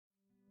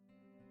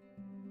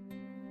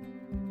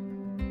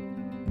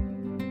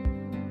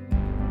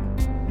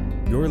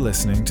You're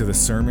listening to the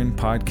Sermon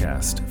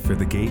Podcast for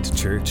the Gate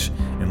Church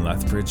in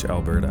Lethbridge,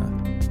 Alberta.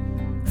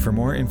 For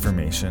more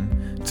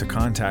information, to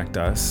contact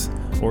us,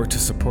 or to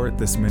support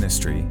this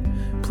ministry,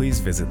 please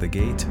visit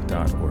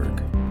thegate.org.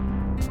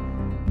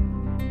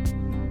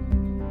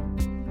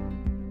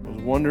 It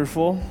was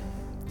wonderful.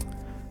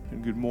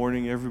 And good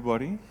morning,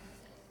 everybody.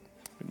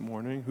 Good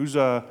morning. Who's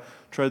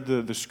tried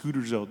the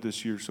scooters out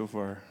this year so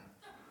far?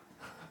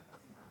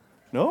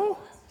 No?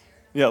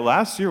 Yeah,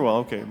 last year. Well,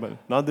 okay, but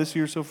not this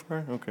year so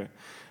far. Okay,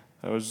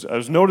 I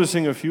was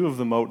noticing a few of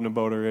them out and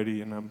about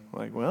already, and I'm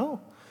like,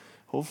 well,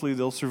 hopefully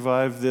they'll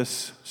survive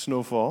this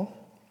snowfall,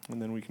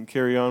 and then we can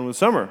carry on with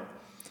summer.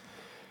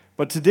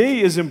 But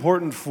today is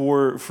important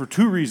for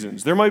two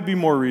reasons. There might be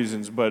more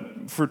reasons,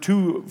 but for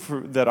two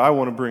that I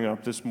want to bring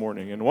up this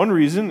morning. And one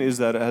reason is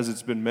that, as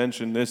it's been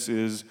mentioned, this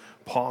is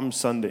Palm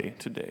Sunday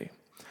today,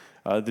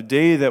 the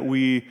day that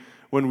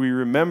when we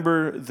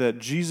remember that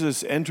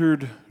Jesus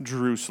entered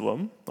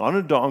Jerusalem on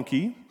a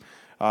donkey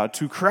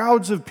to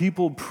crowds of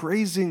people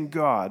praising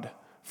God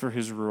for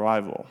his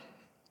arrival.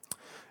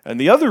 And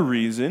the other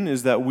reason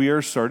is that we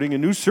are starting a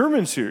new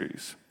sermon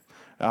series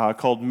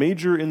called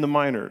Major in the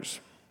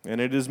Minors.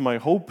 And it is my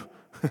hope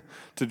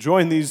to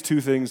join these two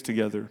things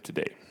together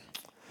today.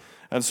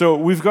 And so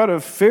we've got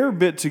a fair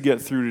bit to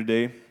get through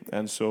today,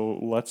 and so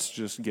let's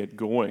just get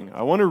going.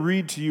 I want to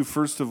read to you,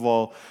 first of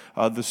all,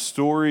 the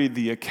story,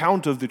 the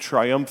account of the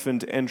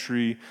triumphant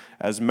entry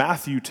as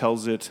Matthew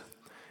tells it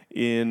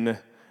in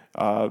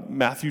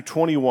Matthew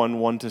 21,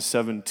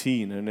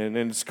 1-17. And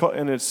it's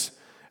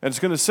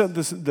going to set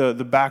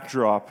the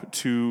backdrop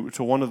to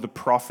one of the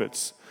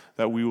prophets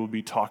that we will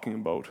be talking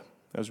about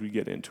as we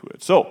get into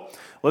it. So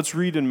let's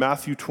read in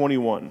Matthew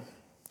 21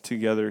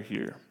 together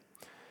here.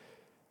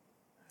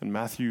 And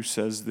Matthew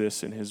says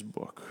this in his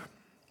book.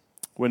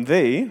 When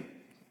they,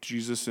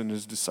 Jesus and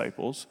his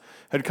disciples,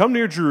 had come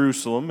near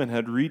Jerusalem and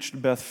had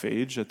reached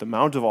Bethphage at the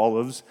Mount of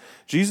Olives,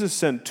 Jesus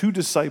sent two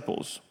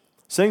disciples,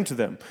 saying to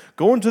them,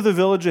 "Go into the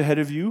village ahead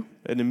of you,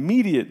 and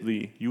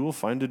immediately you will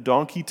find a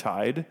donkey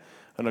tied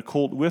and a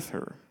colt with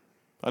her.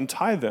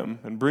 Untie them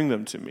and bring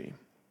them to me.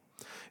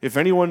 If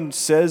anyone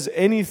says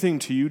anything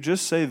to you,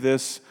 just say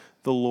this,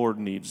 'The Lord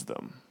needs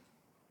them,'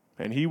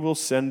 and he will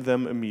send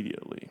them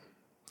immediately."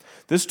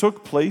 This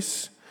took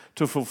place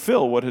to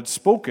fulfill what had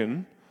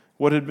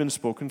been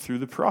spoken through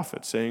the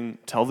prophet, saying,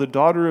 "Tell the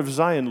daughter of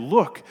Zion,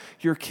 look,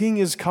 your king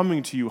is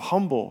coming to you,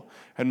 humble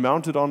and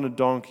mounted on a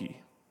donkey,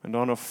 and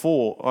on a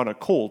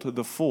colt,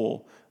 the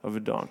foal of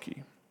a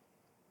donkey."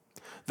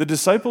 The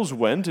disciples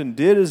went and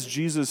did as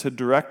Jesus had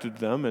directed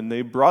them, and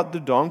they brought the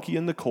donkey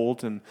and the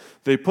colt, and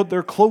they put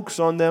their cloaks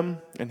on them,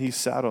 and he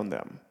sat on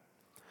them.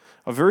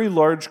 A very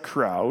large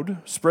crowd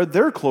spread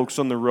their cloaks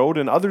on the road,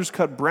 and others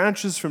cut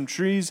branches from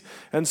trees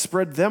and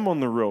spread them on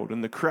the road.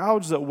 And the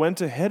crowds that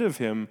went ahead of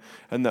him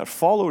and that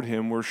followed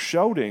him were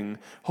shouting,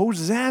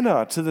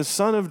 "Hosanna to the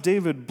Son of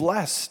David!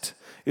 Blessed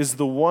is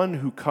the one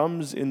who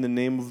comes in the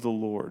name of the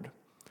Lord.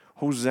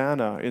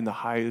 Hosanna in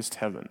the highest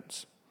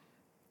heavens."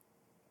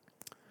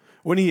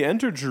 When he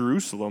entered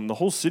Jerusalem, the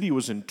whole city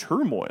was in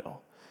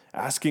turmoil,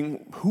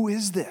 asking, "Who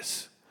is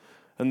this?"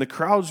 And the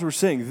crowds were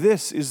saying,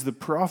 "This is the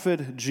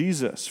prophet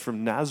Jesus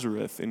from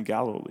Nazareth in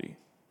Galilee."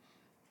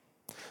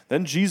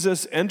 Then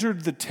Jesus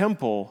entered the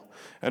temple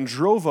and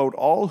drove out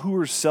all who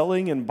were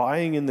selling and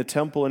buying in the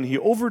temple, and he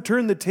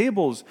overturned the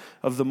tables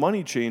of the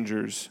money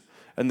changers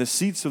and the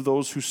seats of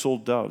those who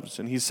sold doves.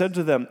 And he said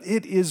to them,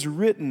 "It is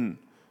written,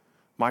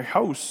 'My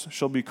house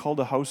shall be called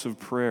a house of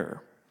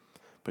prayer,'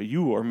 but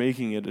you are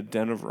making it a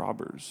den of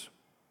robbers."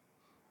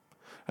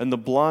 And the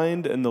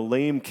blind and the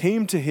lame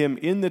came to him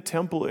in the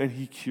temple, and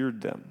he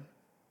cured them.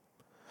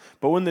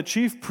 But when the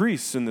chief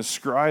priests and the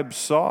scribes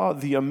saw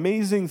the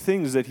amazing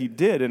things that he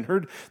did and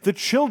heard the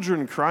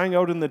children crying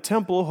out in the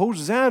temple,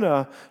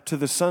 "Hosanna to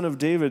the Son of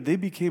David," they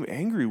became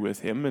angry with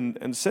him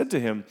and said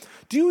to him,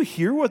 "Do you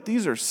hear what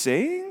these are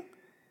saying?"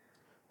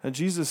 And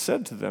Jesus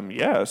said to them,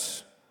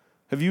 "Yes.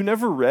 Have you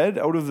never read,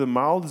 out of the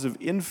mouths of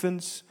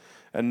infants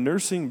and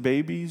nursing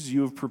babies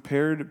you have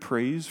prepared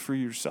praise for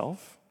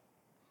yourself?"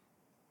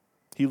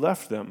 He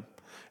left them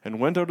and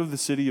went out of the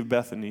city of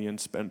Bethany and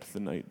spent the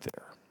night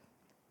there.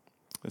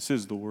 This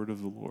is the word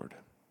of the Lord.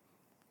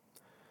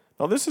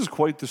 Now, this is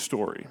quite the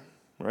story,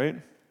 right?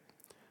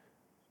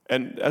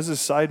 And as a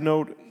side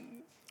note,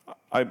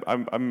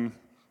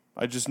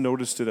 I just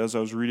noticed it as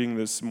I was reading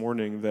this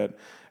morning that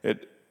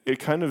it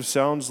kind of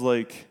sounds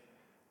like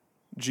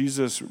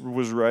Jesus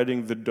was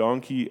riding the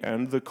donkey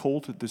and the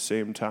colt at the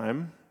same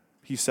time.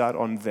 He sat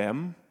on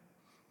them.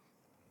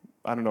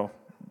 I don't know.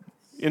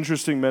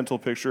 Interesting mental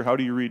picture. How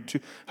do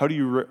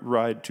you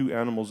ride two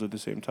animals at the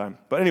same time?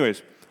 But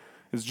anyways,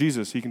 it's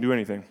Jesus. He can do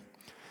anything.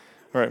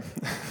 All right.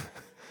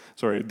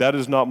 Sorry, that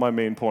is not my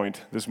main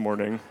point this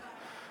morning.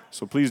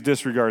 So please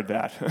disregard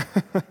that.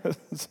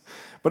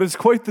 But it's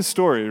quite the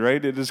story,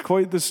 right? It is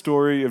quite the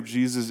story of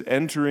Jesus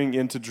entering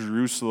into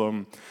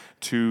Jerusalem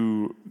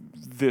to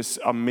this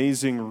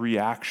amazing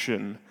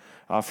reaction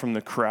from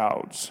the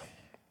crowds.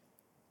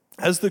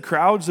 As the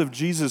crowds of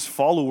Jesus'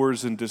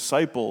 followers and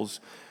disciples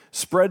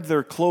spread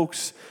their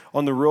cloaks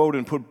on the road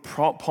and put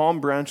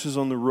palm branches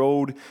on the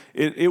road,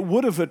 it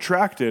would have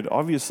attracted,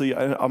 obviously,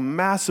 a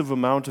massive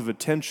amount of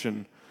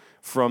attention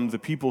from the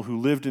people who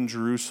lived in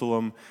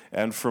Jerusalem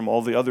and from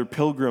all the other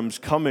pilgrims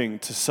coming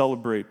to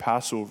celebrate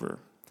Passover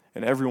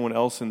and everyone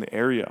else in the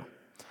area.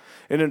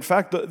 And in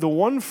fact, the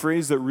one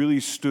phrase that really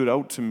stood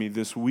out to me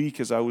this week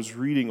as I was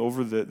reading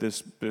over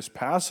this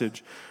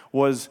passage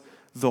was,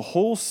 the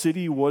whole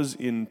city was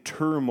in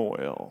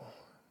turmoil.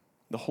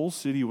 The whole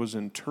city was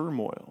in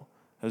turmoil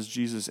as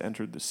Jesus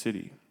entered the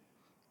city.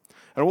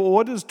 And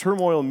what does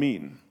turmoil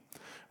mean?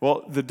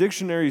 Well, the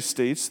dictionary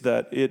states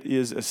that it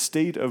is a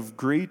state of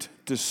great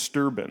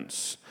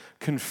disturbance,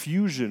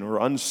 confusion, or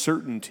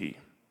uncertainty.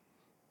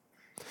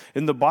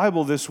 In the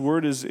Bible, this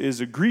word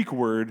is a Greek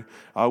word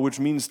which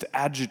means to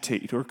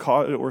agitate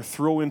or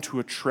throw into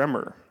a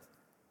tremor.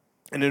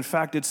 And in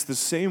fact, it's the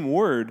same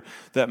word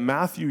that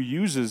Matthew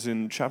uses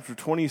in chapter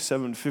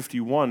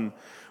 27:51,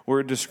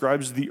 where it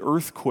describes the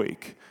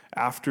earthquake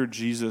after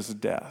Jesus'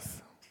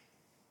 death.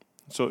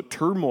 So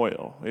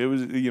turmoil, it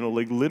was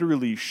like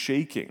literally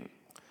shaking.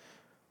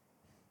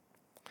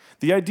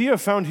 The idea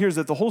found here is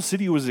that the whole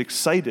city was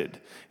excited,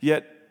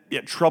 yet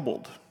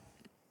troubled.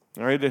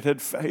 All right,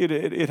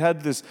 it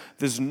had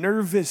this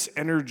nervous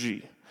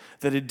energy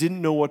that it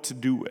didn't know what to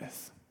do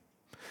with.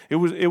 It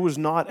was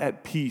not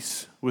at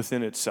peace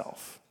within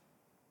itself.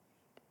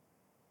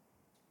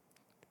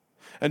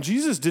 And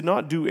Jesus did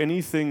not do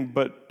anything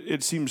but,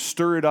 it seems,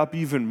 stir it up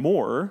even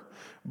more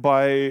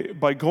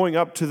by going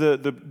up to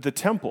the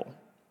temple.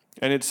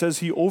 And it says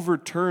he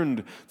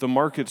overturned the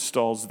market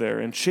stalls there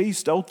and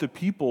chased out the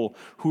people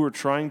who were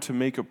trying to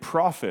make a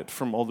profit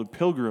from all the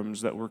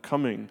pilgrims that were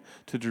coming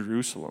to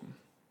Jerusalem.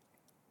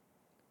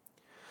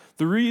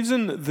 The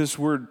reason this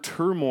word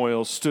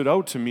turmoil stood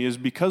out to me is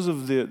because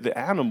of the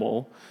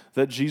animal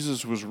that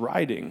Jesus was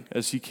riding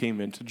as he came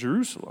into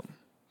Jerusalem.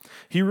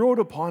 He rode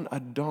upon a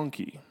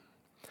donkey.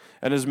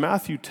 And as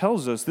Matthew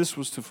tells us, this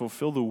was to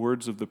fulfill the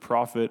words of the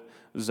prophet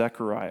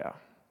Zechariah.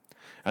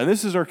 And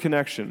this is our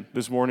connection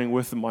this morning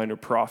with the minor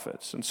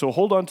prophets. And so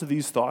hold on to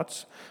these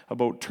thoughts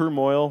about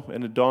turmoil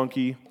and a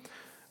donkey,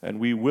 and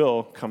we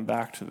will come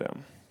back to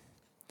them.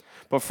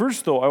 But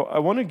first, though, I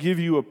want to give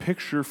you a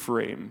picture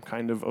frame,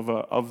 kind of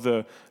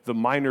the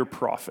minor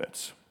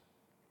prophets.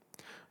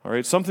 All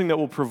right, something that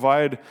will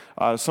provide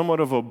somewhat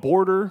of a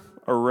border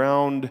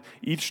around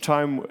each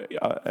time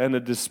and a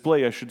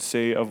display, I should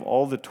say, of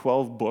all the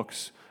 12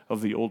 books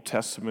of the Old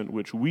Testament,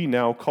 which we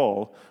now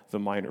call the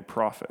minor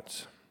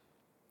prophets.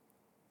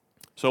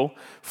 So,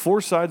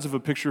 4 sides of a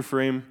picture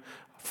frame,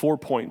 4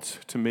 points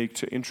to make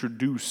to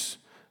introduce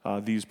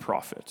these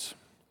prophets.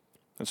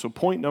 And so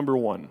point number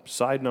 1,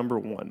 side number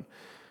 1,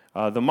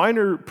 the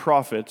minor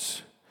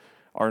prophets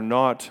are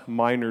not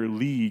minor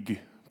league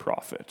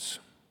prophets.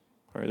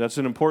 All right, that's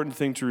an important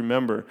thing to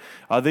remember.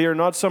 They are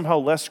not somehow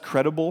less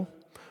credible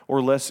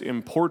or less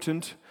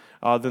important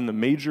than the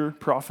major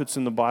prophets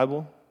in the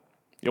Bible.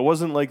 It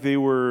wasn't like they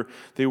were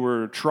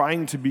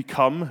trying to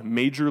become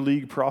major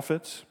league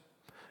prophets,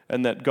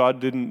 and that God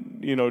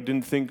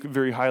didn't think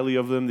very highly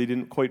of them. They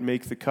didn't quite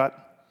make the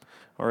cut.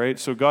 All right,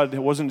 so God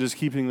wasn't just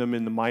keeping them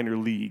in the minor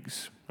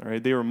leagues. All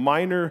right, they were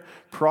minor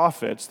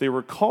prophets. They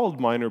were called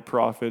minor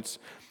prophets,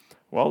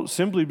 well,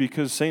 simply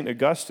because St.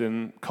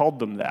 Augustine called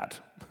them that.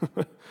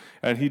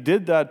 And he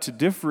did that to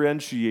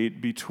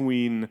differentiate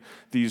between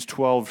these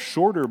 12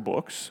 shorter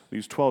books,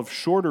 these 12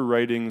 shorter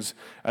writings,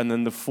 and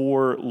then the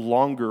 4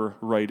 longer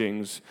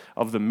writings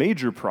of the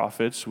major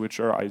prophets, which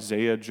are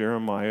Isaiah,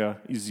 Jeremiah,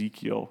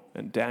 Ezekiel,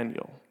 and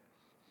Daniel.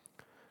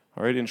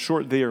 All right, in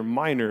short, they are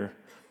minor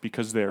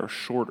because they are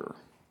shorter,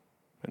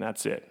 and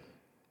that's it.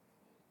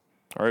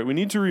 All right, we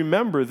need to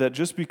remember that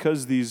just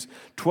because these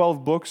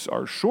 12 books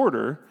are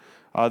shorter,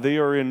 they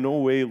are in no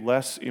way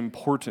less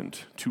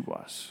important to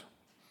us,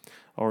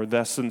 or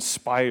less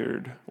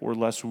inspired, or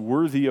less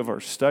worthy of our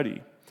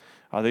study.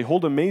 They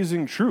hold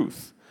amazing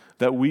truth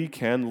that we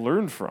can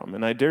learn from.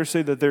 And I dare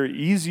say that they're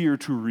easier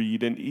to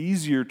read and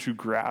easier to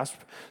grasp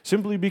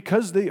simply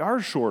because they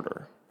are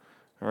shorter.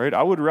 All right,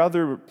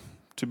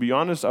 to be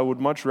honest, I would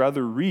much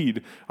rather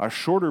read a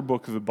shorter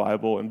book of the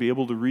Bible and be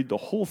able to read the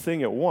whole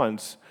thing at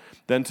once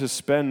than to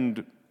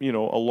spend, a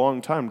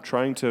long time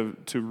trying to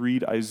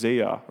read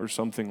Isaiah or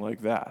something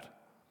like that.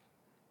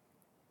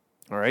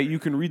 All right, you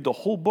can read the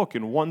whole book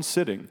in one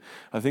sitting.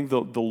 I think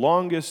the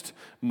longest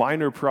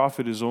minor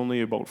prophet is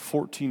only about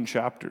 14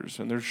 chapters,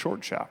 and they're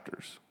short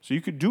chapters. So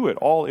you could do it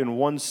all in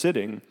one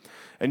sitting,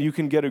 and you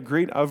can get a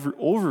great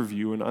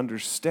overview and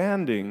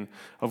understanding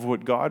of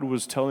what God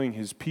was telling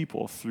his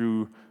people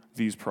through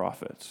these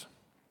prophets.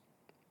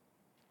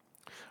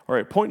 All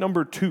right, point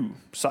number 2,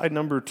 side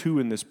number 2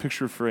 in this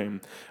picture frame.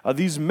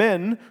 These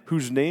men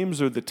whose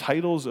names are the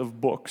titles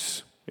of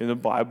books in the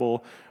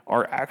Bible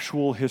are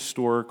actual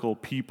historical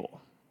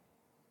people.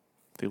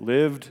 They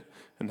lived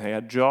and they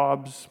had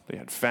jobs, they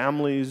had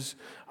families,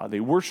 they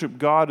worshiped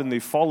God and they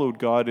followed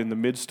God in the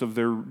midst of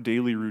their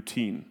daily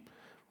routine.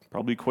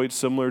 Probably quite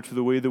similar to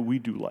the way that we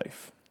do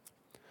life.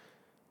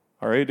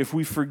 All right, if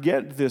we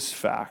forget this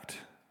fact,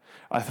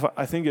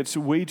 I think it's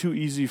way too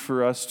easy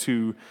for us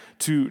to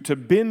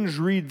binge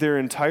read their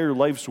entire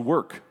life's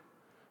work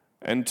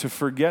and to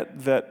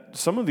forget that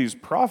some of these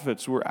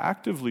prophets were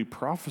actively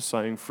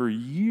prophesying for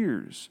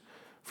years,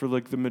 for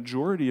like the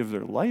majority of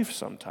their life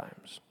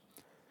sometimes.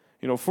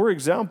 For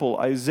example,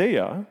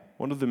 Isaiah,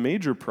 one of the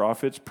major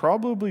prophets,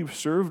 probably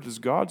served as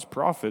God's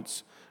prophet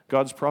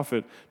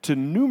to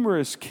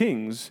numerous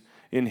kings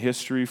in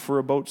history for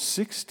about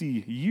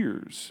 60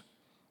 years.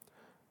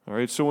 All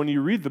right, so when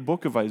you read the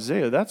book of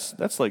Isaiah,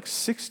 that's like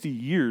 60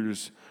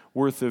 years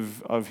worth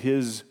of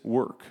his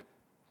work.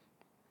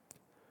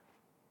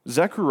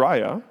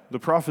 Zechariah, the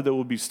prophet that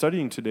we'll be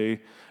studying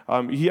today,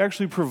 he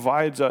actually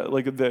provides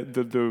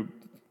the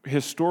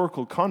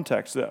historical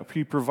context. That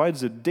he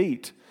provides a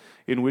date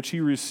in which he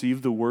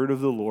received the word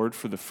of the Lord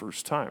for the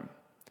first time.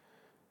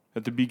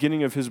 At the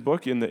beginning of his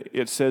book,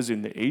 it says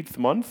in the 8th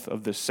month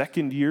of the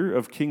 2nd year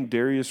of King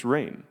Darius'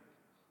 reign,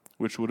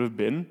 which would have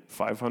been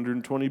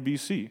 520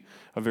 BC,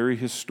 a very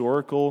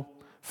historical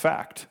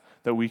fact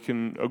that we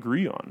can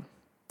agree on.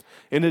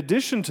 In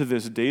addition to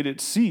this date, it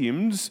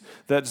seems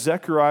that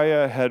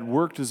Zechariah had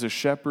worked as a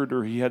shepherd,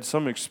 or he had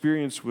some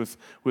experience with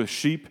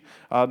sheep,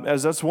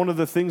 as that's one of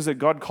the things that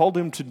God called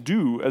him to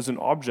do as an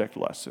object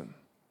lesson,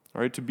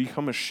 all right, to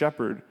become a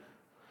shepherd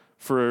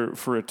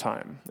for a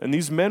time. And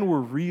these men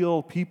were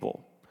real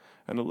people,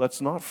 and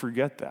let's not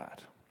forget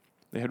that.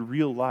 They had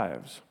real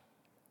lives.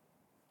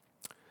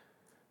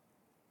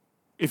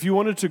 If you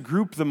wanted to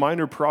group the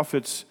minor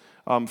prophets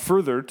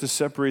further to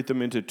separate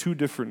them into two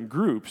different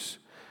groups,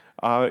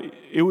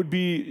 it would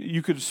be,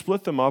 you could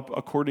split them up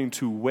according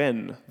to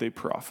when they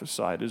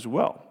prophesied as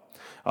well.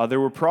 There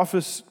were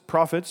prophets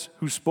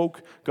who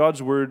spoke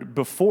God's word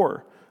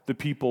before the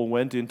people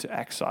went into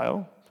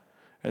exile,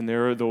 and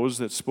there are those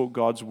that spoke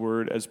God's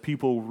word as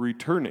people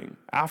returning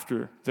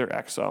after their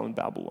exile in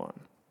Babylon.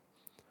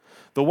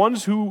 The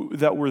ones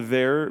that were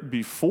there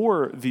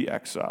before the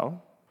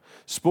exile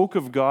spoke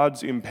of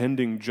God's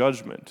impending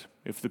judgment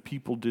if the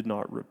people did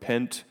not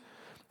repent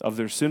of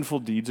their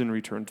sinful deeds and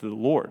return to the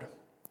Lord.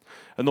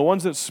 And the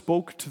ones that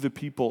spoke to the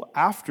people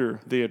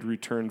after they had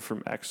returned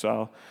from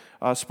exile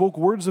spoke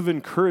words of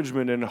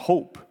encouragement and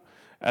hope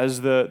as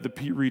the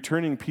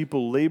returning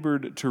people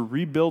labored to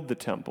rebuild the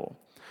temple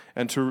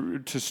and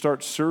to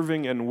start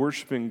serving and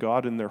worshiping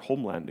God in their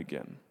homeland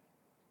again.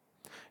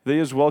 They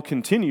as well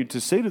continued to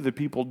say to the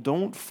people,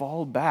 don't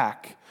fall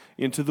back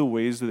into the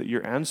ways that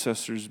your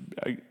ancestors,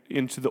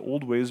 into the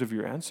old ways of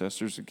your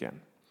ancestors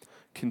again.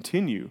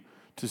 Continue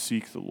to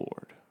seek the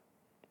Lord.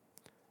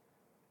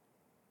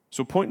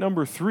 So point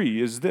number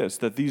 3 is this,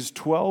 that these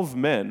 12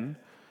 men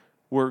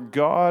were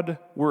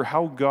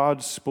how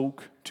God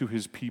spoke to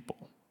his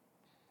people.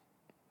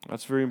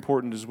 That's very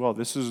important as well.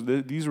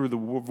 These were the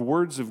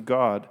words of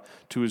God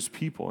to his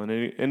people. And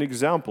an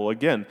example,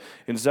 again,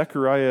 in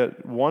Zechariah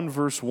 1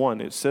 verse 1,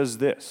 it says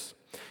this,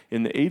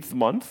 in the 8th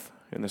month,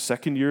 in the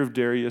 2nd year of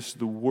Darius,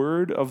 the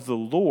word of the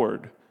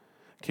Lord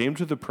came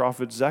to the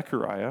prophet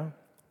Zechariah,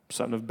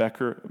 son of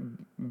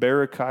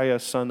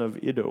Berechiah, son of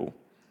Iddo.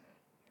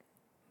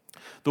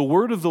 The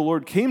word of the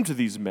Lord came to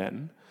these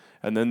men,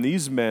 and then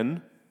these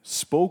men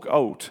spoke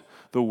out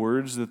the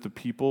words that the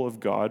people of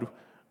God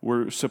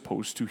were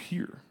supposed to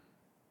hear,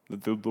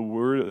 the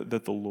word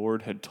that the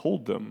Lord had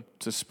told them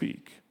to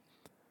speak.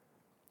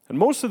 And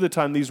most of the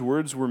time, these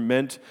words were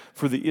meant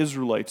for the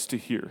Israelites to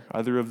hear,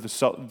 either of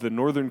the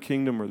northern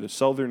kingdom or the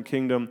southern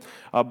kingdom.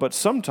 But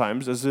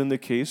sometimes, as in the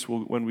case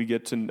when we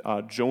get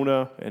to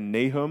Jonah and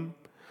Nahum,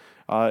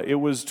 it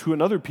was to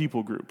another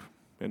people group.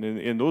 And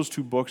in those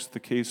two books, the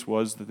case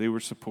was that they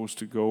were supposed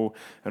to go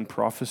and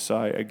prophesy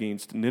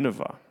against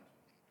Nineveh.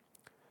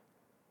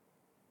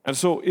 And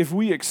so if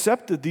we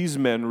accept that these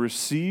men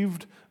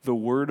received the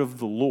word of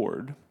the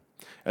Lord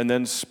and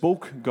then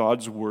spoke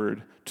God's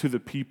word to the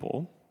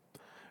people,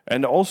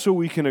 and also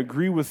we can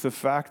agree with the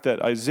fact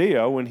that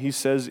Isaiah, when he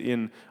says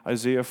in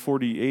Isaiah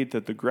 48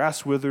 that the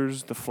grass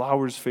withers, the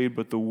flowers fade,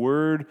 but the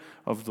word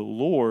of the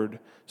Lord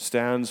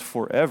stands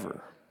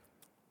forever.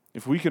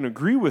 If we can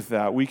agree with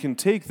that, we can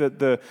take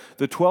the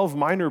 12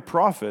 minor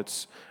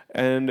prophets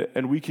and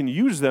we can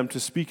use them to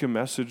speak a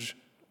message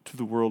to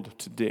the world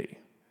today.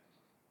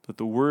 That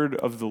the word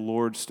of the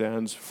Lord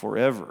stands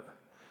forever.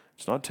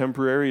 It's not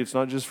temporary, it's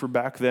not just for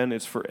back then,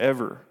 it's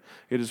forever.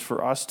 It is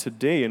for us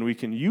today, and we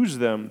can use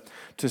them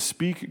to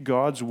speak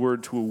God's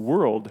word to a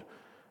world,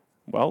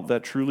 well,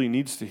 that truly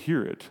needs to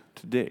hear it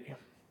today.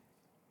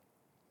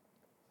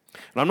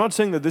 And I'm not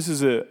saying that this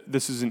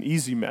is an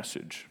easy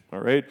message, all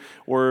right?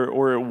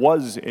 Or it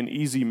was an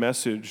easy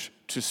message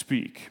to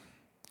speak.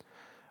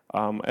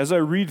 As I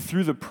read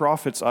through the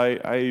prophets,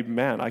 I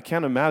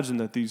can't imagine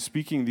that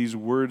speaking these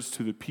words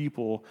to the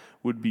people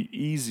would be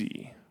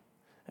easy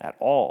at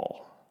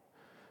all.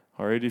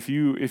 All right, if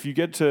you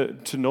get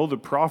to know the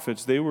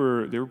prophets, they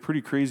were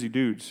pretty crazy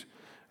dudes.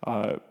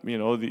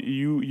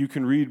 You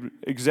can read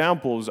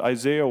examples.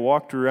 Isaiah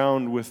walked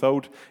around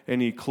without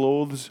any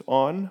clothes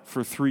on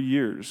for 3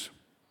 years.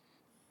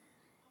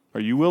 Are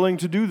you willing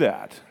to do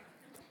that?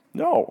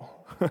 No.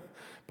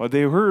 But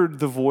they heard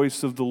the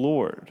voice of the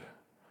Lord.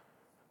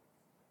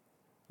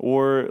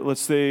 Or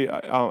let's say,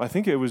 I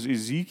think it was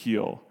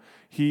Ezekiel.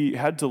 He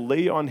had to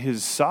lay on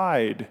his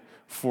side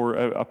for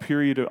a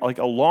period of, like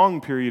a long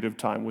period of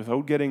time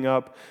without getting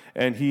up.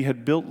 And he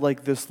had built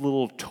like this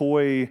little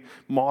toy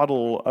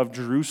model of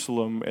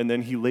Jerusalem, and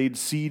then he laid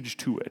siege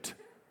to it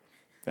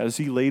as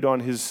he laid on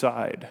his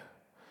side.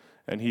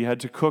 And he had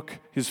to cook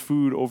his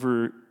food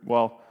over,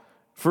 well,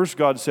 first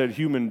God said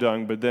human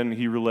dung, but then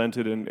he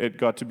relented and it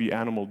got to be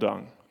animal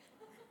dung.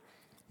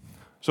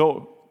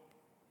 So,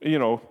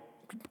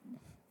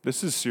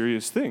 this is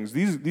serious things.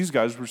 These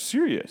guys were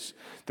serious.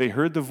 They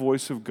heard the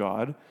voice of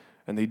God,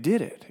 and they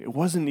did it. It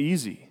wasn't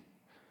easy.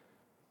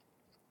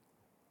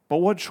 But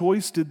what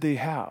choice did they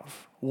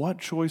have? What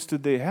choice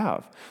did they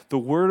have? The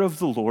word of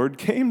the Lord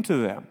came to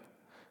them,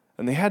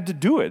 and they had to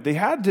do it.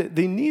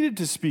 They needed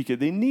to speak it.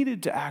 They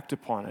needed to act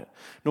upon it,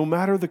 no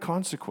matter the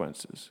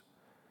consequences.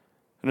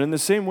 And in the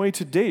same way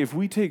today, if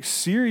we take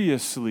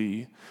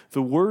seriously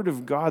the word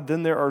of God,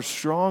 then there are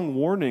strong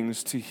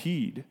warnings to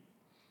heed.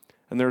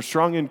 And there are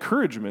strong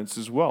encouragements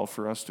as well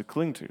for us to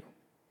cling to.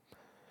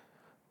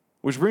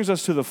 Which brings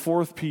us to the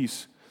fourth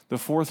piece, the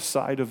fourth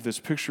side of this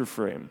picture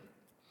frame.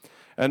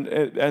 And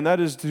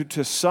that is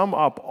to sum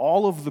up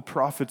all of the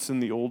prophets in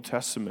the Old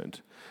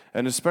Testament,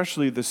 and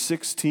especially the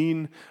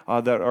 16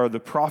 that are the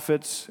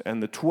prophets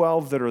and the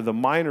 12 that are the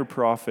minor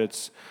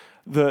prophets.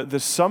 The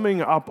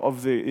summing up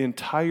of the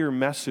entire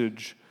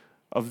message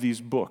of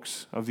these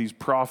books, of these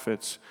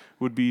prophets,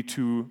 would be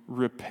to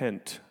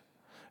repent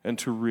and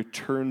to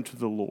return to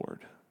the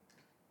Lord.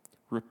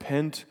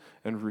 Repent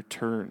and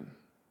return.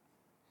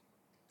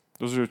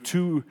 Those are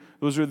the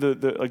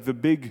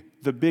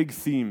big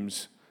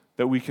themes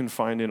that we can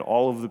find in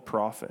all of the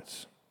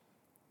prophets.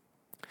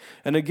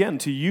 And again,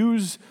 to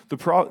use the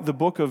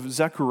book of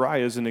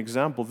Zechariah as an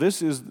example,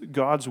 this is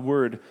God's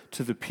word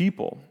to the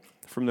people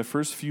from the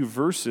first few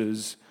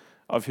verses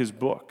of his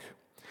book.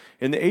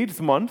 In the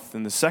 8th month,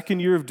 in the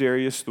 2nd year of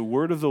Darius, the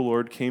word of the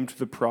Lord came to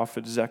the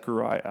prophet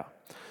Zechariah,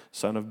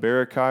 son of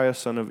Berechiah,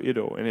 son of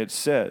Iddo. And it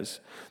says,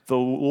 "The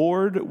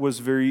Lord was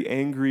very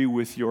angry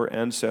with your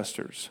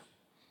ancestors.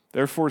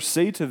 Therefore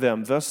say to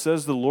them, thus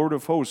says the Lord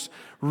of hosts,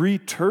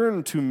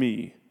 return to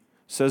me,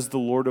 says the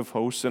Lord of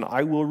hosts, and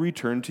I will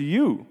return to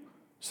you,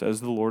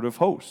 says the Lord of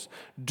hosts.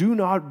 Do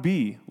not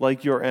be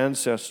like your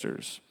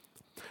ancestors,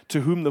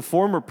 to whom the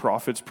former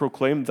prophets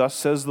proclaimed, thus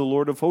says the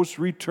Lord of hosts,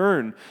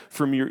 return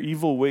from your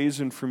evil ways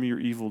and from your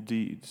evil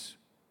deeds.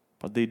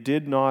 But they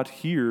did not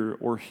hear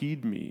or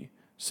heed me,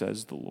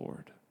 says the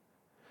Lord.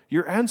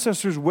 Your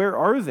ancestors, where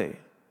are they?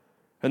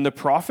 And the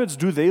prophets,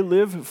 do they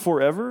live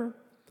forever?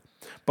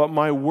 But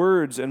my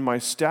words and my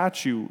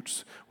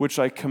statutes, which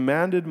I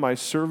commanded my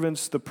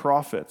servants the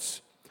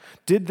prophets,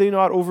 did they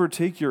not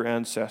overtake your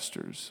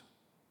ancestors?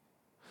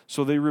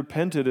 So they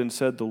repented and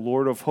said, the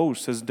Lord of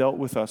hosts has dealt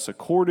with us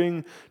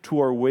according to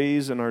our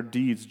ways and our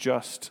deeds,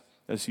 just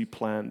as he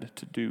planned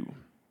to do."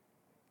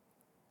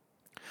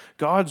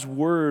 God's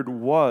word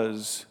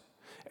was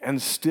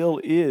and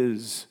still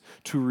is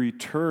to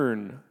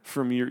return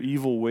from your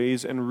evil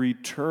ways and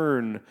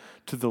return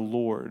to the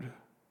Lord,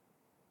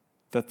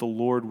 that the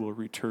Lord will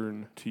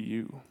return to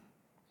you.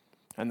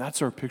 And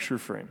that's our picture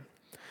frame.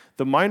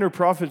 The minor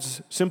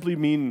prophets simply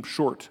mean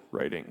short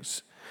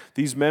writings.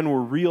 These men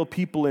were real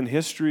people in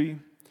history.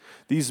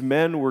 These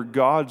men were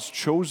God's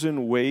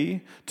chosen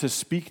way to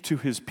speak to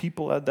his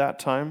people at that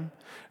time.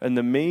 And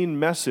the main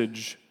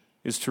message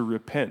is to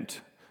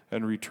repent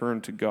and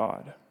return to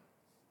God.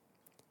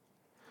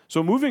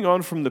 So moving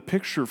on from the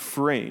picture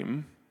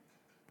frame,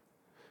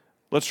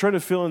 let's try to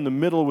fill in the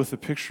middle with a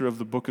picture of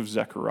the book of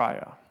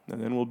Zechariah. And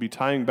then we'll be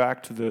tying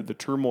back to the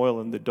turmoil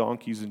and the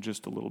donkeys in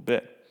just a little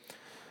bit.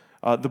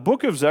 The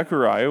book of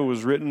Zechariah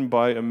was written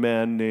by a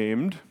man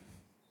named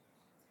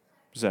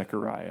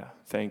Zechariah.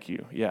 Thank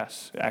you.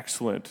 Yes,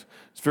 excellent.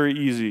 It's very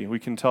easy. We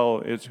can tell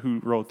it's who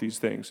wrote these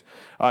things.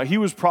 He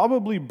was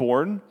probably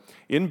born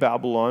in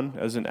Babylon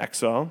as an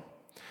exile,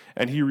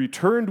 and he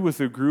returned with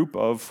a group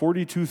of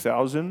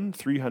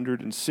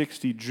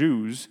 42,360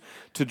 Jews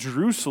to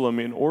Jerusalem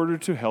in order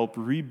to help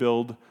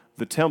rebuild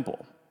the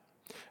temple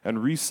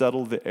and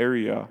resettle the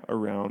area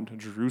around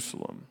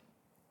Jerusalem.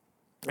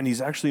 And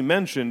he's actually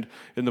mentioned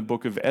in the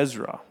book of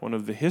Ezra, one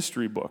of the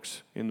history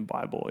books in the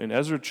Bible. In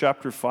Ezra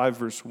chapter 5,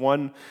 verse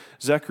 1,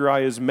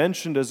 Zechariah is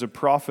mentioned as a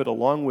prophet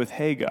along with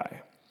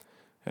Haggai.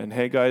 And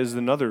Haggai is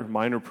another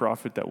minor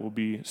prophet that we'll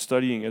be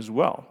studying as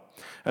well.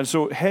 And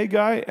so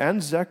Haggai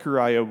and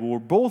Zechariah were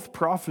both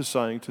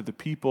prophesying to the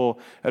people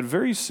at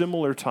very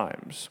similar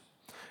times.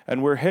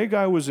 And where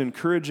Haggai was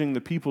encouraging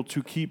the people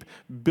to keep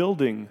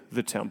building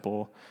the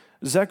temple,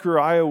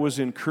 Zechariah was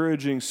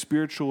encouraging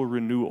spiritual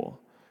renewal.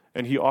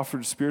 And he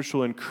offered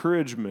spiritual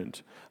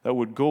encouragement that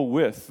would go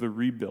with the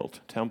rebuilt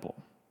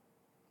temple.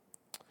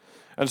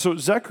 And so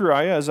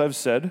Zechariah, as I've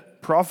said,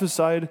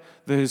 prophesied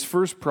that his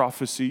first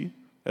prophecy,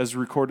 as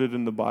recorded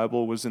in the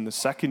Bible, was in the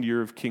 2nd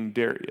year of King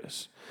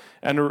Darius.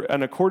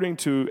 And according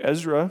to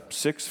Ezra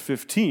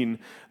 6:15,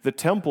 the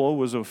temple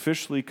was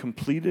officially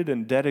completed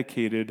and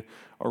dedicated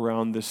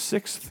around the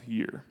 6th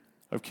year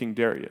of King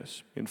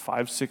Darius in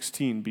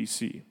 516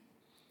 BC.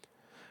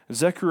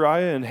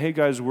 Zechariah and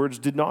Haggai's words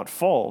did not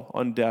fall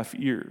on deaf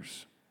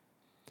ears.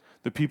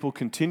 The people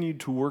continued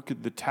to work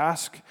at the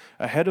task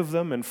ahead of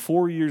them, and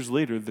 4 years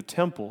later, the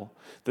temple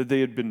that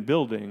they had been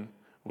building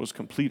was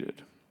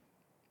completed.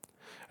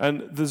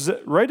 And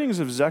the writings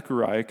of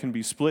Zechariah can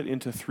be split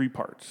into 3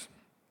 parts.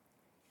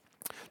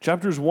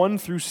 Chapters 1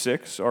 through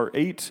 6 are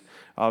 8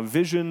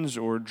 visions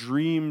or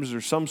dreams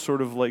or some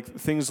sort of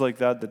things like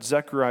that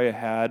Zechariah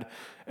had,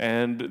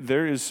 and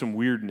there is some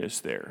weirdness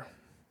there.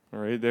 All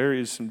right, there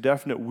is some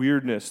definite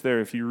weirdness there.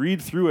 If you read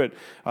through it,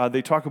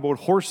 they talk about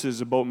horses,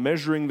 about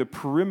measuring the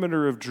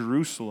perimeter of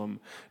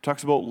Jerusalem. It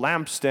talks about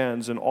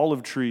lampstands and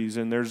olive trees,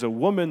 and there's a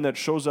woman that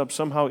shows up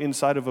somehow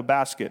inside of a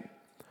basket.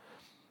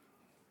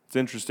 It's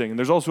interesting. And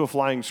there's also a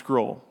flying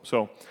scroll.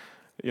 So,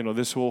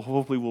 this will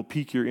hopefully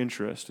pique your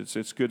interest.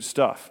 It's good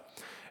stuff.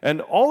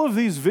 And all of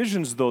these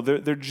visions, though,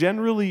 they're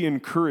generally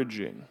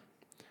encouraging.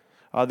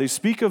 They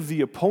speak of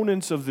the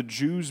opponents of the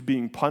Jews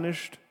being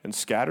punished and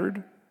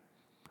scattered.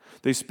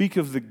 They speak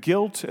of the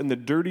guilt and the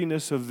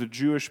dirtiness of the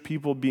Jewish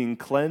people being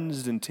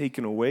cleansed and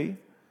taken away.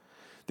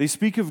 They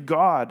speak of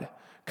God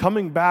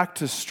coming back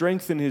to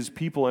strengthen his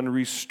people and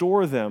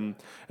restore them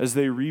as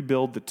they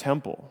rebuild the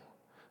temple.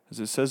 As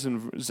it says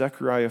in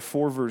Zechariah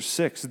 4, verse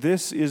 6,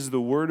 "This is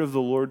the word of the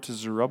Lord to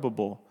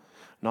Zerubbabel,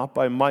 not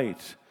by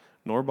might,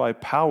 nor by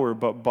power,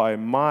 but by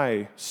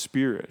my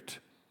Spirit,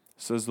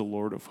 says the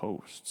Lord of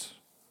hosts."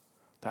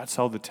 That's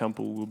how the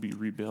temple will be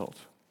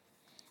rebuilt.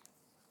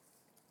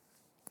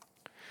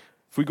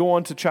 If we go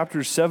on to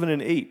chapters 7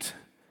 and 8,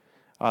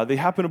 they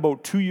happen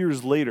about 2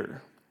 years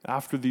later,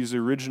 after these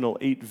original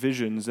 8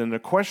 visions, and a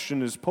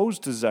question is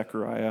posed to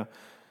Zechariah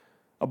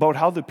about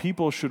how the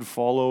people should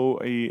follow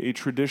a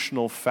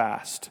traditional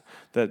fast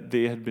that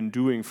they had been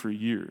doing for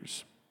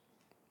years.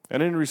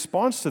 And in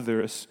response to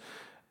this,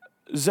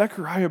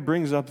 Zechariah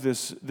brings up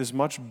this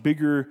much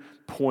bigger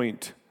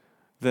point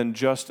than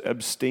just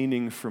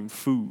abstaining from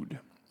food.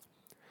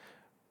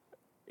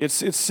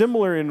 It's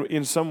similar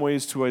in some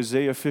ways to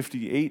Isaiah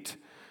 58.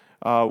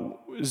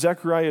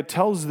 Zechariah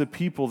tells the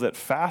people that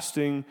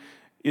fasting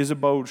is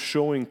about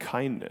showing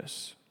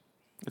kindness.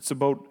 It's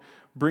about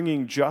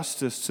bringing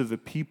justice to the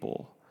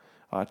people,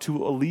 to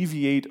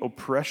alleviate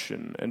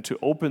oppression and to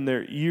open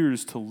their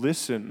ears to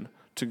listen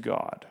to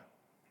God.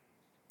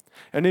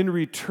 And in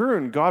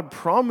return, God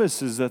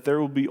promises that there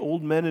will be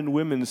old men and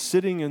women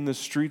sitting in the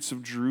streets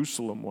of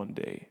Jerusalem one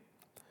day,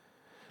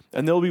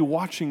 and they'll be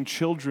watching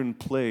children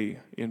play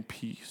in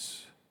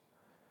peace.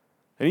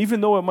 And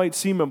even though it might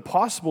seem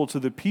impossible to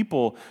the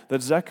people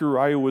that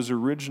Zechariah was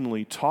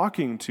originally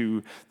talking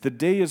to, the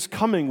day is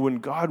coming when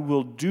God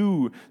will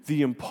do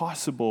the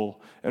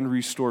impossible and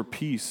restore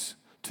peace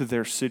to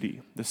their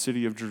city, the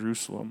city of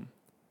Jerusalem.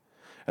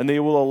 And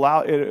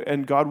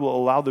God will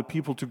allow the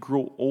people to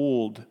grow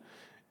old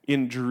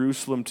in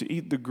Jerusalem to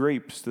eat the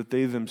grapes that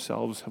they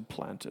themselves have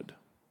planted.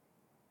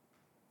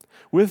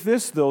 With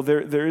this, though,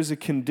 there is a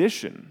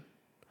condition.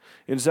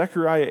 In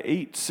Zechariah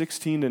 8,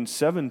 16, and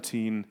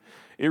 17,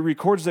 it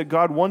records that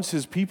God wants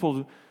his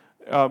people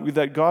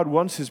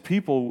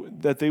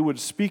that they would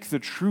speak the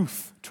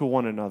truth to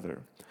one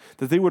another,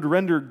 that they would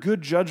render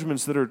good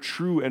judgments that are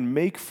true and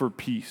make for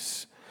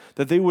peace,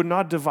 that they would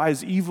not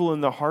devise evil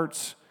in their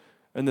hearts,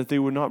 and that they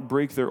would not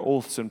break their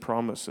oaths and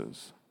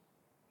promises.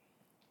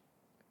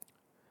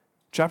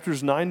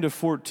 Chapters 9 to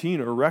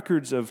 14 are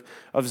records of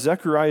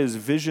Zechariah's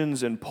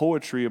visions and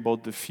poetry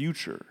about the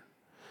future,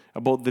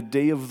 about the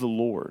day of the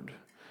Lord,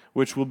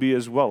 which will be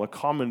as well a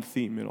common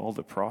theme in all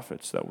the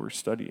prophets that we're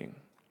studying.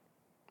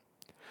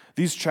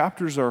 These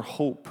chapters are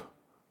hope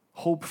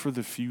for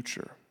the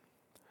future.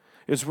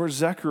 It's where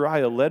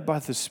Zechariah, led by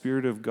the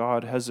Spirit of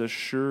God, has a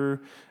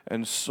sure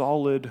and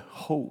solid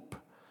hope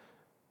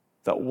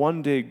that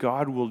one day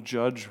God will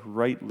judge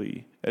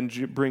rightly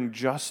and bring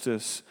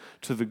justice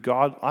to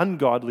the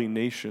ungodly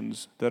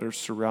nations that are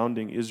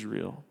surrounding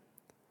Israel.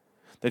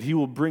 That he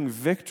will bring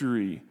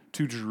victory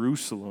to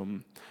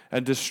Jerusalem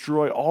and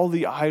destroy all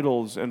the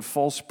idols and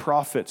false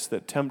prophets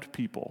that tempt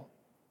people.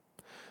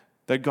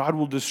 That God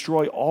will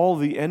destroy all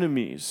the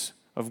enemies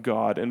of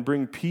God and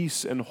bring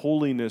peace and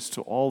holiness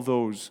to all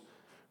those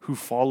who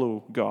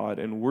follow God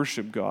and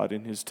worship God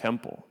in his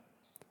temple.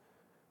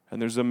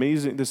 And there's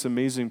this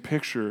amazing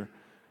picture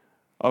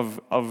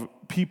of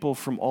people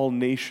from all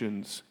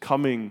nations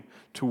coming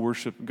to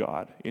worship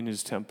God in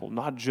his temple,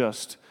 not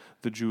just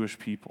the Jewish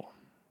people.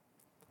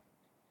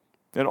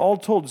 And all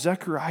told,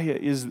 Zechariah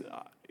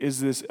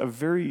is a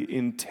very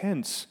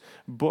intense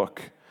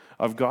book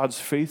of God's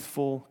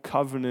faithful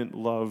covenant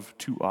love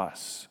to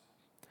us.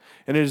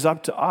 And it is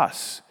up to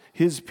us,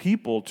 his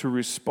people, to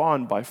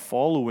respond by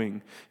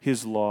following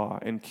his law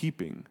and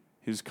keeping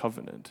his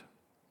covenant.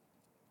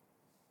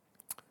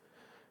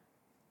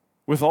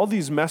 With all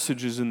these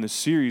messages in the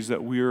series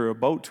that we are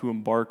about to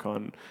embark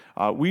on,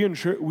 we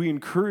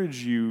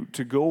encourage you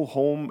to go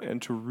home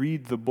and to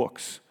read the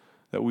books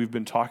that we've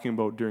been talking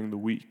about during the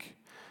week.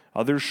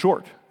 They're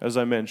short, as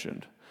I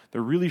mentioned.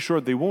 They're really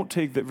short. They won't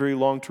take that very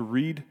long to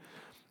read,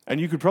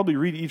 and you could probably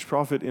read each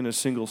prophet in a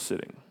single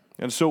sitting.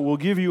 And so we'll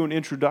give you an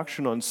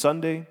introduction on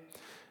Sunday,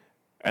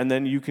 and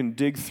then you can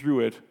dig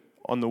through it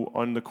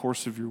on the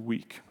course of your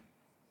week.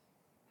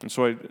 And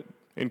so I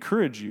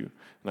encourage you,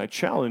 and I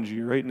challenge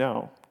you right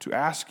now to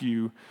ask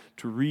you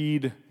to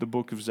read the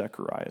book of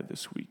Zechariah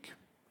this week.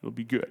 It'll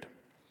be good.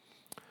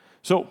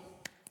 So,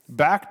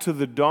 back to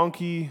the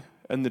donkey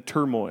and the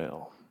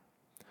turmoil.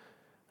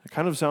 It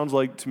kind of sounds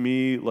like to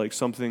me like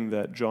something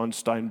that John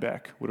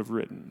Steinbeck would have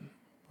written,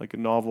 like a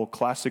novel,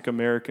 classic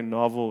American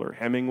novel, or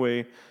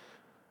Hemingway,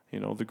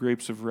 The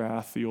Grapes of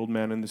Wrath, The Old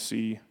Man and the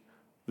Sea,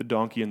 The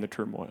Donkey and the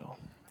Turmoil.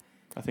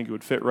 I think it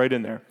would fit right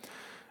in there.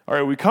 All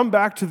right, we come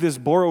back to this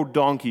borrowed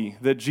donkey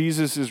that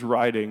Jesus is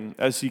riding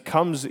as he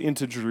comes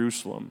into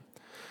Jerusalem.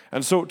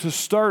 And so to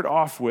start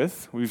off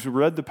with, we've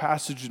read the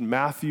passage in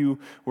Matthew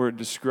where it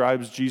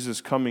describes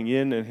Jesus coming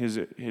in and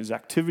his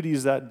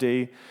activities that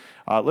day.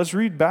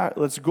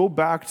 Let's go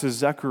back to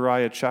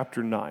Zechariah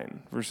chapter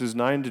 9, verses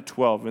 9 to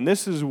 12. And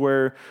this is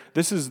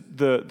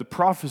the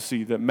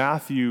prophecy that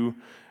Matthew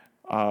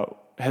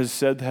has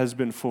said has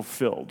been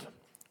fulfilled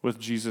with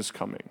Jesus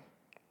coming.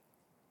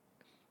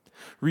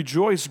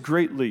 Rejoice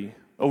greatly,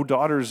 O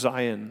daughter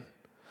Zion.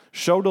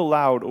 Shout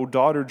aloud, O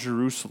daughter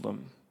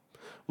Jerusalem.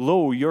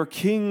 Lo, your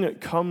king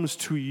comes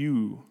to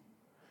you.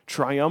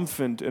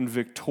 Triumphant and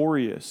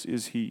victorious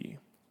is he.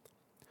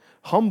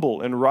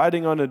 Humble and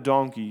riding on a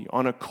donkey,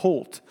 on a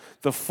colt,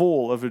 the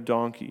foal of a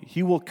donkey.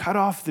 He will cut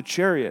off the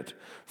chariot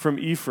from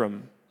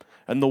Ephraim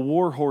and the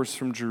war horse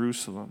from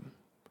Jerusalem.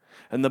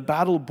 And the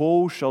battle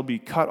bow shall be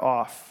cut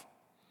off,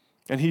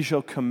 and he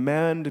shall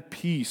command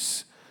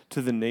peace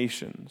to the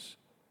nations.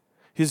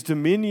 His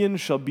dominion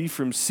shall be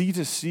from sea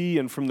to sea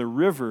and from the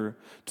river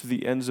to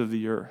the ends of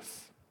the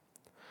earth.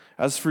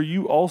 As for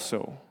you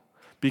also,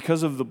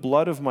 because of the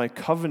blood of my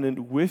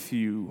covenant with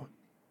you,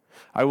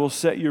 I will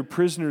set your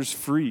prisoners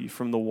free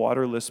from the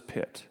waterless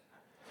pit.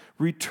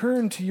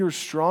 Return to your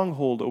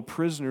stronghold, O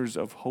prisoners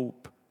of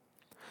hope.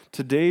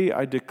 Today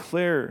I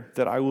declare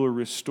that I will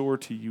restore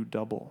to you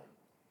double.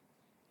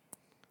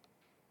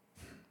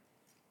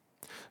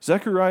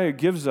 Zechariah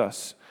gives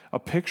us a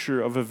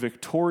picture of a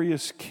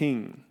victorious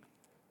king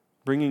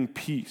bringing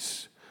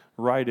peace,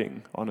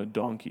 riding on a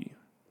donkey.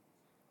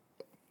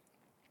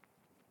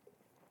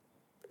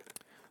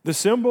 The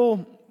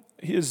symbol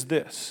is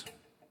this.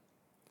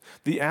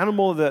 The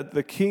animal that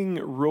the king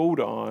rode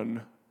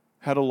on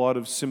had a lot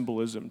of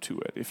symbolism to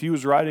it. If he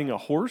was riding a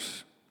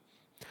horse,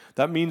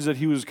 that means that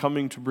he was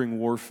coming to bring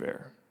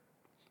warfare.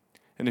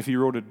 And if he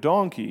rode a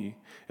donkey,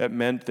 it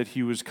meant that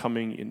he was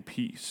coming in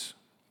peace.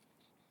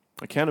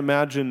 I can't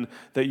imagine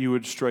that you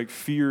would strike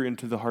fear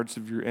into the hearts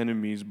of your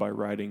enemies by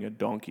riding a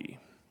donkey.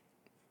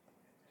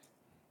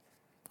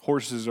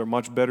 Horses are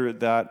much better at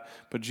that,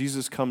 but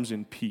Jesus comes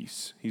in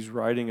peace. He's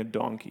riding a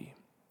donkey.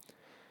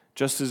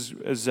 Just as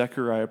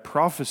Zechariah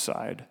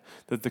prophesied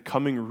that the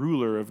coming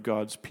ruler of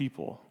God's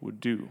people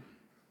would do.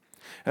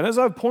 And as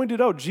I've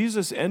pointed out,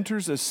 Jesus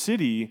enters a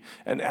city,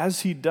 and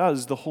as he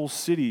does, the whole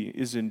city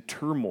is in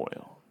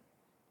turmoil.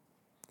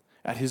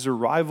 At his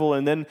arrival,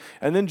 and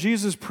then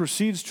Jesus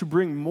proceeds to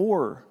bring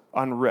more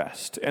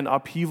unrest and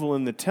upheaval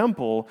in the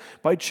temple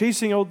by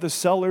chasing out the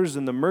sellers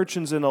and the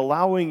merchants and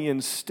allowing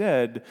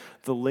instead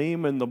the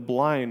lame and the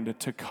blind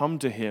to come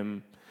to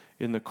him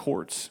in the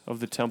courts of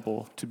the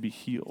temple to be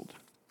healed.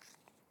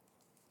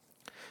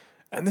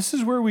 And this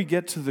is where we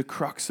get to the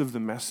crux of the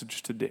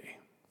message today.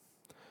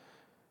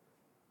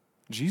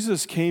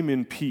 Jesus came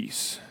in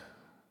peace,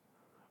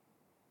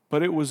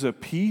 but it was a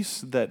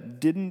peace that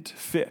didn't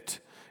fit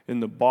in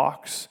the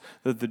box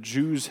that the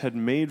Jews had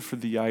made for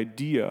the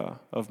idea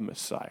of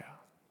Messiah.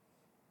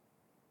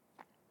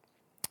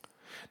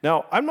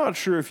 Now, I'm not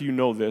sure if you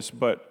know this,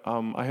 but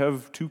I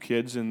have 2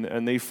 kids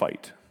and they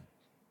fight.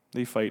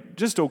 They fight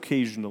just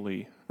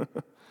occasionally.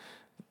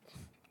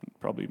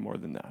 Probably more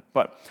than that.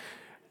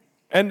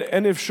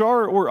 And if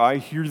Shar or I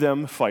hear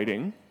them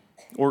fighting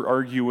or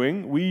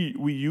arguing,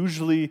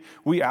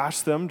 we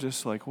ask them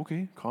just like,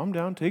 okay, calm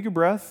down, take a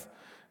breath.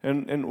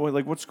 And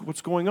like,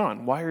 what's going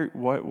on? Why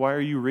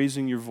are you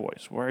raising your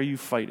voice? Why are you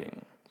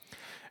fighting?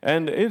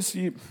 And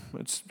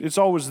it's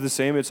always the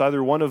same. It's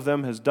either one of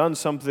them has done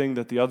something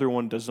that the other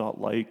one does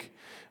not like,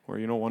 or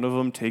one of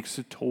them takes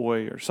a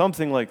toy or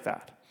something like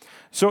that.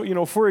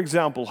 So for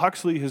example,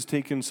 Huxley has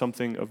taken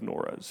something of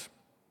Nora's.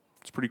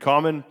 It's pretty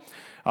common.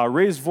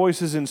 Raised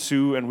voices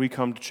ensue, and we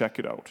come to check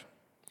it out.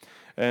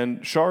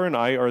 And Shar and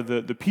I are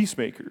the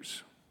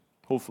peacemakers.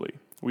 Hopefully,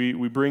 we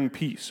bring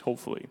peace.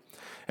 Hopefully.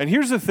 And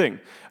here's the thing,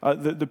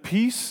 the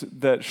peace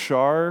that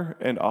Shar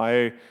and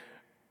I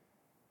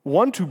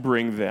want to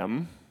bring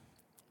them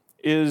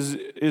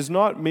is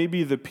not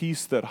maybe the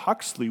peace that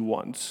Huxley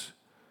wants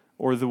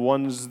or the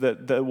one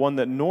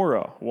that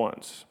Nora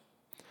wants.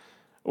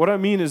 What I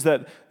mean is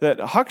that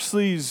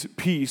Huxley's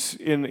peace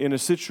in a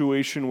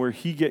situation where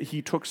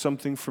he took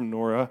something from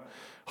Nora,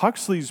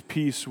 Huxley's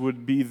peace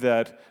would be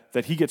that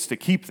he gets to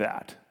keep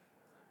that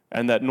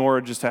and that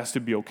Nora just has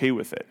to be okay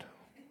with it.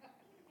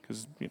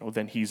 Because,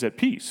 then he's at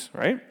peace,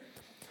 right?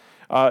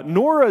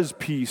 Nora's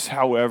peace,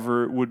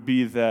 however, would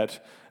be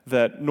that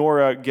that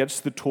Nora gets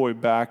the toy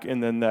back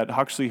and then that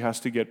Huxley has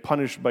to get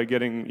punished by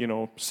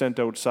getting, sent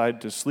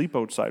outside to sleep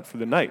outside for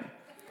the night.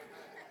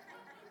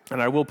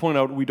 And I will point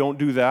out, we don't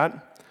do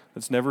that.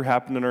 That's never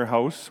happened in our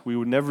house. We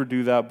would never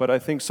do that, but I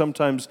think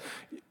sometimes,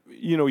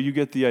 you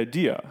get the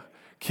idea.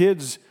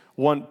 Kids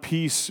want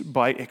peace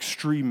by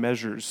extreme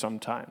measures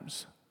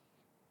sometimes.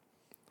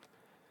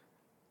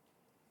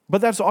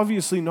 But that's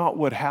obviously not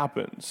what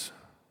happens.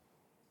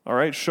 All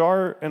right,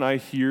 Shar and I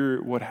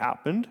hear what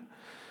happened,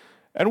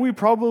 and we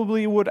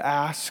probably would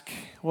ask,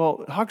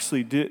 well,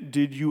 Huxley,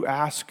 did you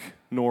ask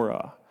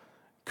Nora,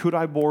 could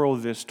I borrow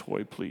this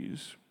toy,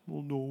 please?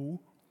 Well, no.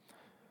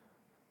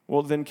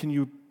 Well, then can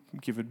you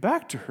give it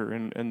back to her,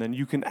 and then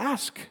you can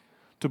ask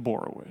to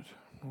borrow it?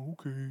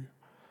 Okay.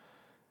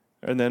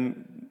 And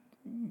then,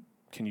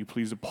 can you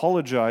please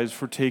apologize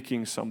for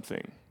taking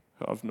something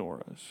of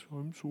Nora's?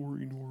 I'm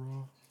sorry,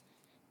 Nora.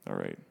 All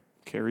right,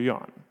 carry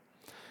on.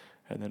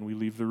 And then we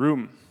leave the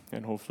room,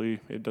 and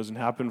hopefully it doesn't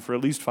happen for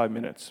at least 5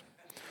 minutes.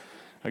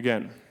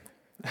 Again,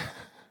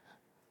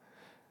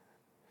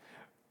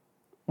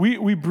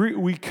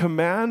 we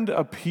command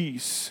a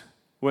peace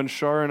when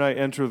Shar and I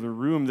enter the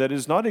room that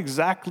is not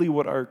exactly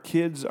what our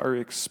kids are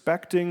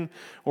expecting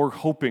or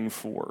hoping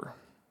for.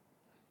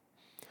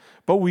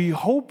 But we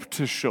hope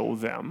to show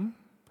them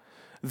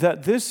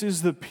that this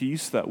is the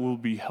peace that will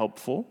be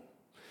helpful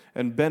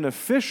and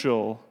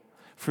beneficial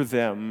for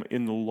them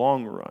in the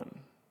long run.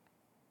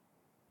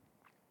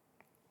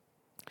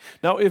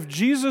 Now, if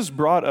Jesus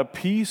brought a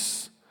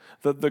peace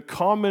that the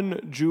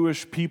common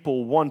Jewish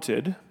people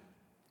wanted,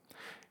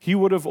 he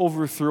would have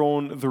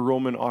overthrown the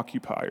Roman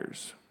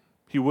occupiers.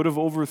 He would have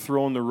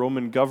overthrown the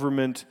Roman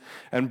government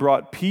and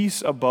brought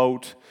peace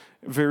about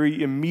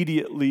very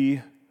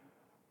immediately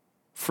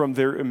from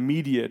their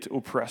immediate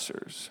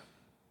oppressors.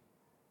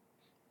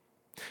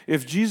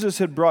 If Jesus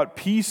had brought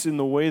peace in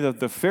the way that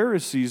the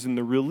Pharisees and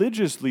the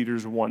religious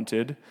leaders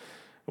wanted,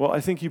 well, I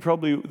think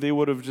they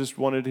would have just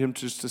wanted him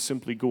just to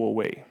simply go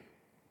away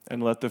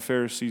and let the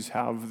Pharisees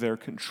have their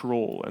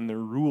control and their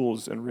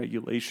rules and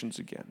regulations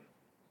again.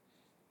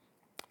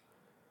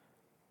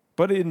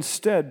 But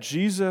instead,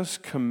 Jesus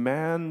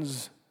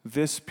commands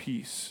this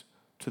peace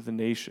to the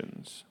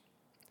nations.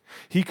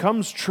 He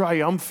comes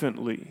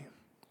triumphantly,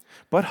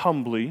 but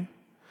humbly,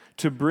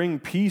 to bring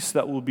peace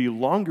that will be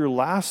longer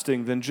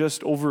lasting than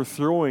just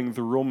overthrowing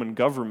the Roman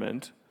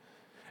government.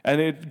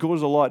 And it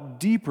goes a lot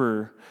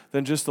deeper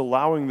than just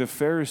allowing the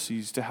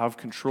Pharisees to have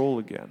control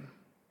again.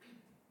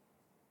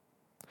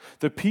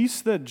 The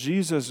peace that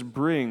Jesus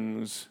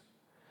brings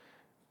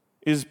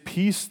is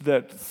peace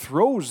that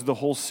throws the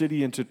whole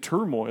city into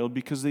turmoil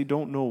because they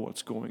don't know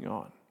what's going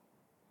on.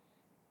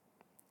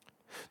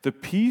 The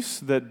peace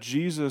that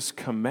Jesus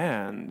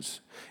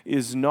commands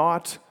is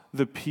not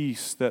the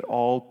peace that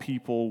all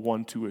people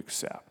want to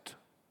accept.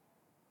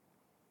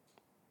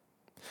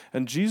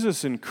 And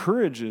Jesus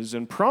encourages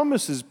and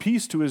promises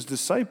peace to his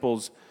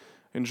disciples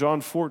in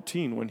John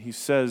 14 when he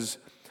says,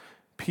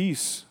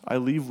 "Peace I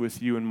leave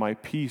with you, and my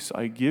peace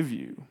I give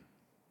you.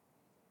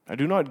 I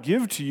do not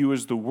give to you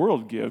as the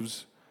world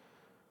gives.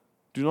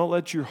 Do not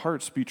let your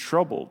hearts be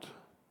troubled,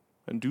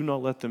 and do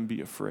not let them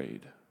be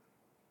afraid."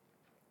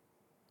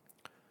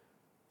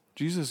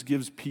 Jesus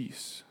gives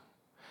peace,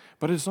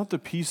 but it's not the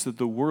peace that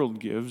the world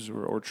gives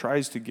or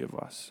tries to give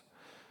us.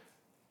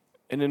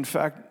 And in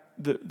fact,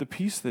 the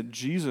peace that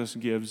Jesus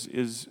gives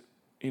is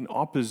in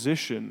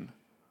opposition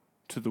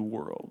to the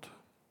world.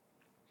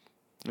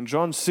 In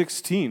John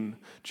 16,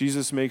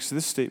 Jesus makes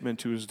this statement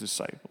to his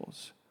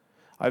disciples: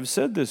 "I've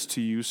said this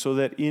to you so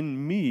that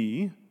in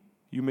me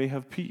you may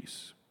have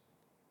peace.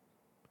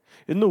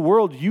 In the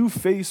world you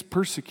face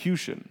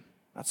persecution.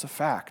 That's a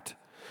fact.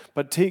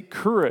 But take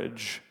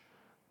courage.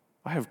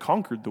 I have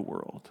conquered the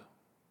world."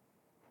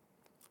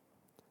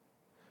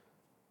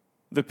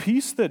 The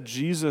peace that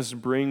Jesus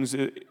brings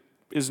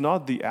is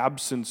not the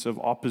absence of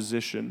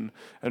opposition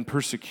and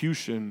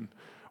persecution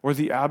or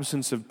the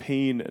absence of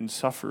pain and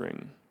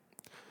suffering.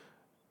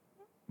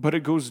 But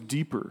it goes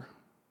deeper,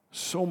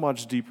 so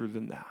much deeper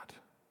than that.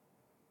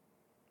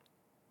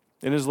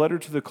 In his letter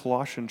to the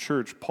Colossian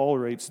church, Paul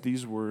writes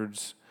these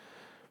words: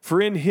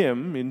 "For in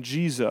him, in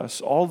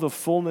Jesus, all the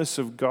fullness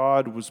of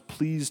God was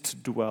pleased to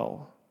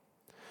dwell.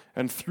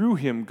 And through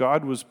him,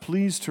 God was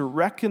pleased to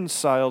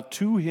reconcile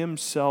to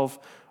himself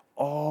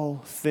all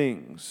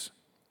things,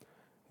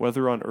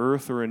 whether on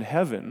earth or in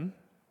heaven."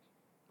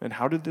 And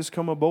how did this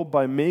come about?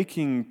 By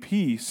making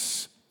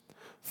peace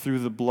through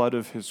the blood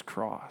of his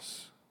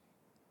cross.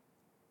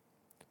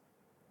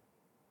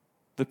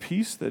 The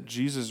peace that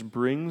Jesus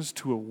brings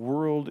to a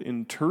world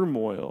in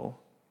turmoil,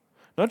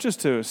 not just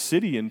to a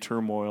city in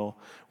turmoil,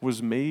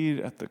 was made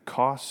at the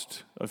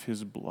cost of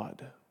his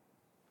blood.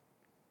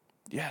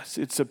 Yes,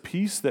 it's a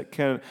peace that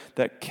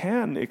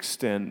can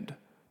extend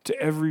to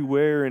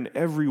everywhere and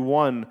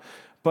everyone,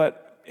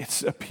 but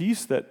it's a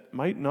peace that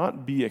might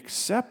not be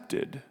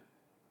accepted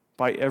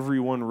by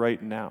everyone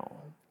right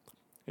now.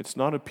 It's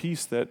not a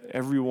peace that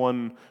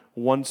everyone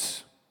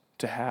wants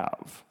to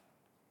have.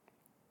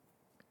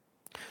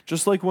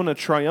 Just like when a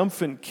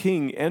triumphant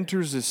king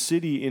enters a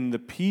city in the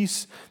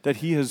peace that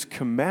he has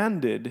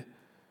commanded,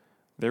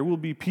 there will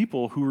be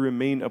people who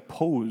remain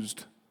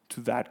opposed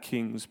to that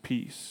king's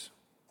peace.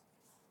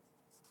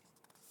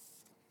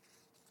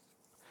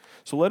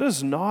 So let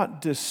us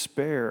not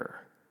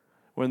despair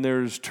when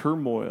there's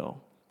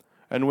turmoil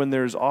and when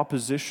there's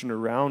opposition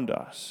around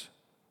us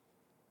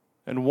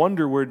and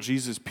wonder where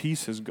Jesus'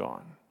 peace has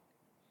gone.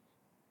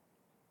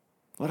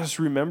 Let us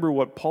remember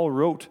what Paul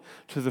wrote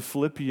to the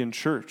Philippian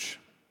church.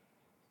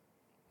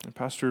 And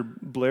Pastor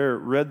Blair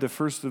read the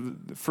first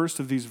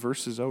of these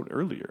verses out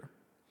earlier.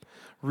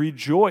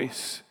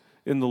 Rejoice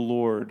in the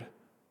Lord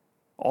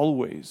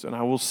always. And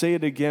I will say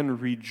it again,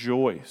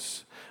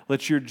 rejoice.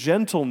 Let your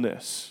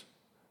gentleness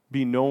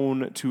be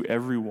known to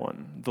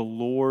everyone. The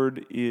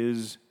Lord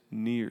is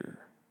near.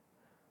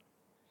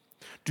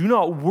 Do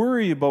not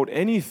worry about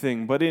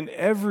anything, but in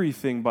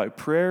everything by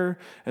prayer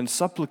and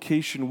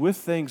supplication with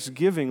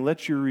thanksgiving,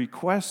 let your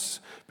requests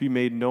be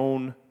made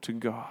known to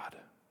God.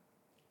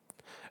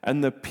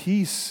 And the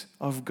peace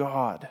of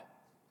God,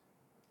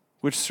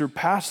 which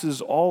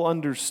surpasses all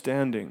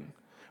understanding,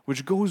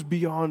 which goes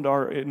beyond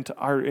our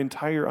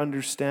entire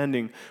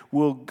understanding,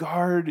 will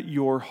guard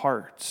your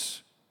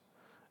hearts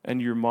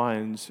and your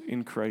minds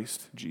in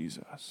Christ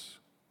Jesus.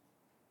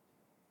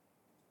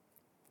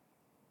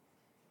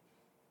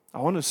 I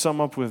want to sum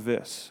up with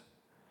this.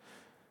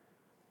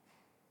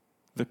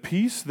 The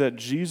peace that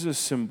Jesus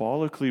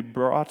symbolically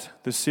brought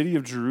the city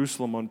of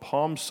Jerusalem on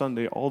Palm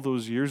Sunday all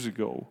those years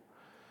ago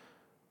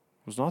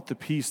was not the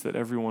peace that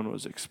everyone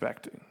was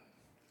expecting.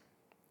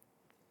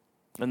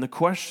 And the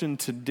question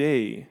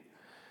today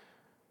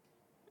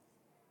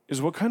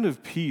is, what kind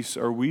of peace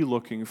are we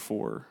looking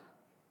for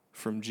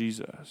from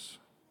Jesus?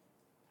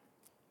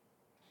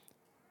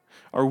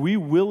 Are we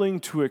willing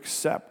to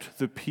accept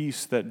the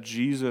peace that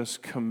Jesus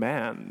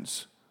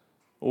commands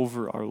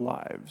over our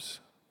lives,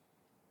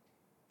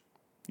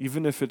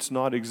 even if it's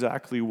not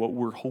exactly what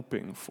we're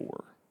hoping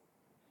for?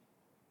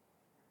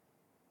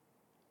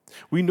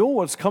 We know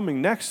what's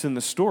coming next in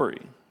the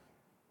story.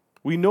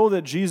 We know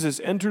that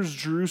Jesus enters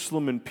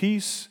Jerusalem in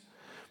peace,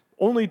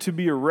 only to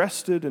be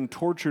arrested and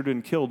tortured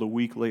and killed a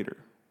week later.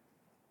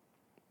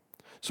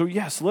 So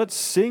yes, let's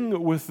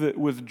sing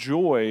with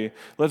joy.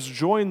 Let's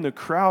join the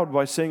crowd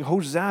by saying,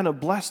 Hosanna,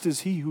 blessed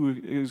is he who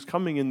is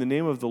coming in the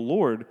name of the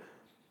Lord.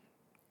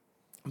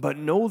 But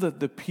know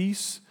that the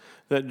peace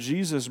that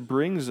Jesus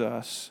brings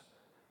us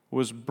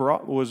was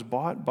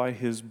bought by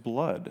his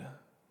blood.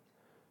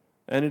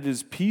 And it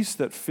is peace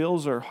that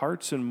fills our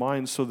hearts and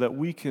minds so that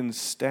we can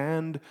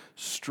stand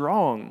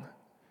strong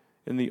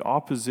in the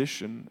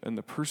opposition and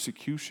the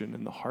persecution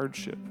and the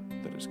hardship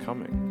that is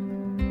coming.